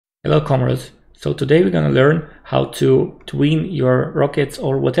Hello comrades, so today we're going to learn how to tween your rockets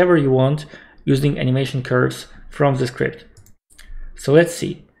or whatever you want using animation curves from the script. So let's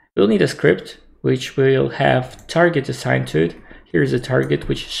see, we'll need a script which will have target assigned to it. Here's a target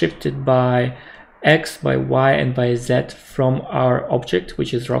which is shifted by X, by Y and by Z from our object,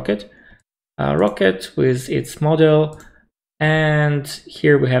 which is rocket. Rocket with its model, and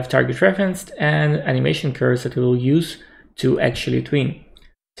here we have target referenced and animation curves that we will use to actually tween.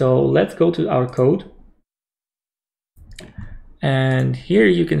 So let's go to our code, and here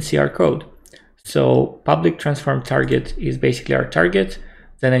you can see our code. So public transform target is basically our target,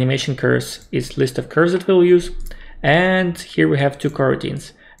 then animation curves is list of curves that we'll use, and here we have two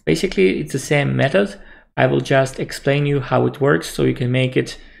coroutines. Basically it's the same method. I will just explain you how it works so you can make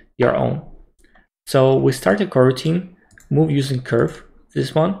it your own. So we start a coroutine, move using curve,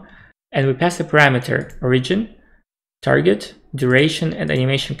 this one, and we pass a parameter origin, target, duration and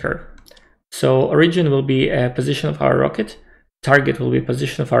animation curve. So origin will be a position of our rocket, target will be a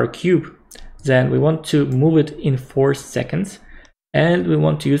position of our cube, then we want to move it in 4 seconds, and we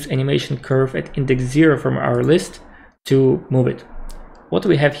want to use animation curve at index 0 from our list to move it. What do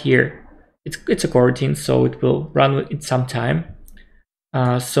we have here? It's a coroutine, so it will run in some time.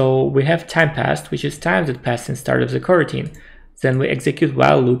 So we have time passed, which is time that passed in start of the coroutine. Then we execute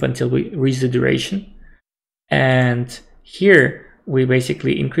while loop until we reach the duration. And here we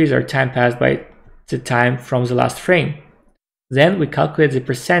basically increase our time passed by the time from the last frame. Then we calculate the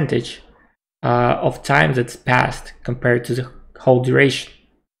percentage of time that's passed compared to the whole duration.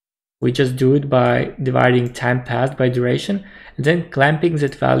 We just do it by dividing time passed by duration and then clamping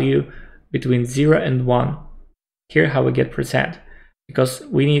that value between 0 and 1. Here how we get percent, because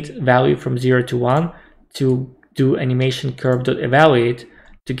we need value from 0 to 1 to do animation curve.evaluate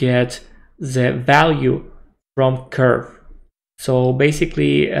to get the value from curve. So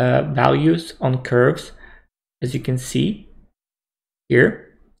basically values on curves, as you can see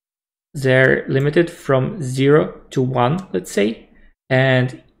here, they're limited from 0 to 1, let's say.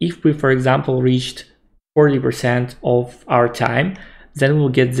 And if we, for example, reached 40% of our time, then we'll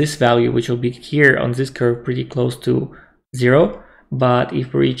get this value, which will be here on this curve pretty close to 0. But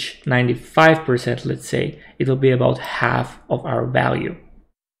if we reach 95%, let's say, it will be about half of our value.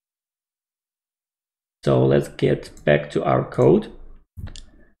 So let's get back to our code.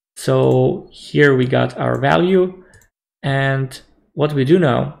 So here we got our value, and what we do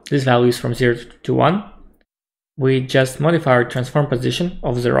now, this value is from 0 to 1. We just modify our transform position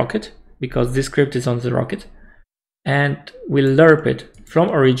of the rocket because this script is on the rocket, and we lerp it from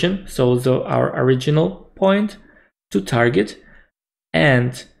origin, so our original point, to target,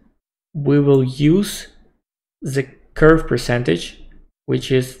 and we will use the curve percentage,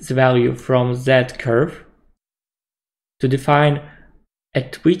 which is the value from that curve, to define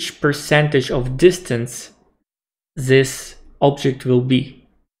at which percentage of distance this object will be.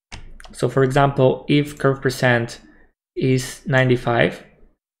 So for example, if curve percent is 95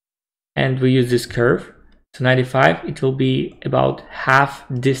 and we use this curve, so 95, it will be about half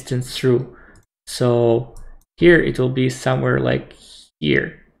distance through. So here it will be somewhere like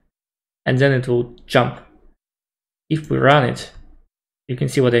here, and then it will jump. If we run it, you can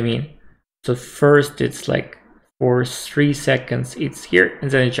see what I mean. So first it's like for 3 seconds it's here,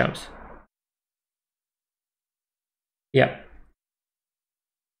 and then it jumps. Yeah.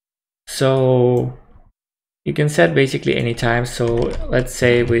 So you can set basically any time. So let's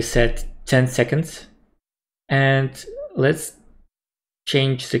say we set 10 seconds, and let's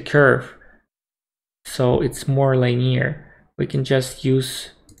change the curve so it's more linear. We can just use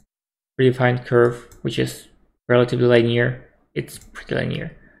predefined curve, which is relatively linear. It's pretty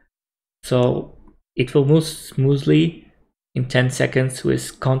linear. So it will move smoothly in 10 seconds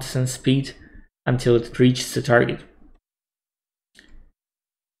with constant speed until it reaches the target.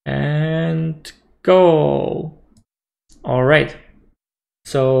 And go. All right.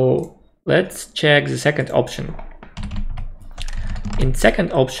 So let's check the second option. In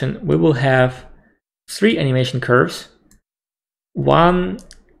second option, we will have 3 animation curves. One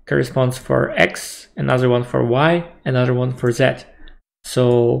corresponds for X, another one for Y, another one for Z.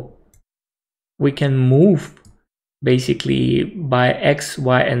 So we can move basically by X,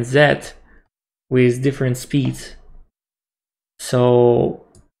 Y, and Z with different speeds. So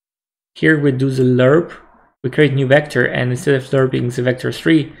here we do the lerp, we create new vector, and instead of lerping the vector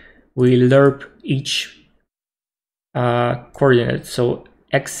 3, we lerp each coordinate. So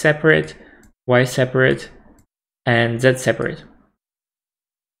X separate, Y separate, and Z separate.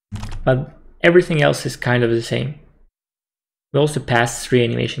 But everything else is kind of the same. We also pass 3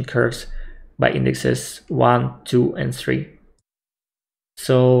 animation curves by indexes 1, 2, and 3.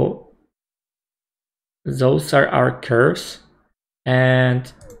 So those are our curves.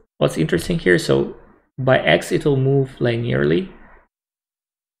 And what's interesting here, so by X it will move linearly.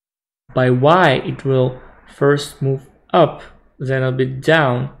 By Y it will first move up, then a bit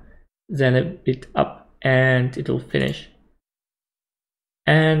down, then a bit up, and it will finish.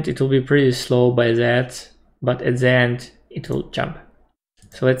 And it will be pretty slow by that, but at the end it will jump.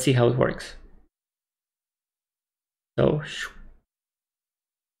 So let's see how it works. So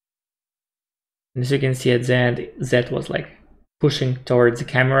as you can see at the end, Z was like pushing towards the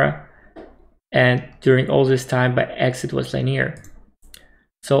camera, and during all this time by X it was linear.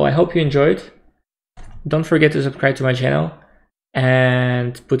 So I hope you enjoyed. Don't forget to subscribe to my channel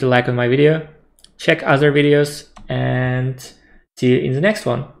and put a like on my video. Check other videos and see you in the next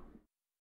one.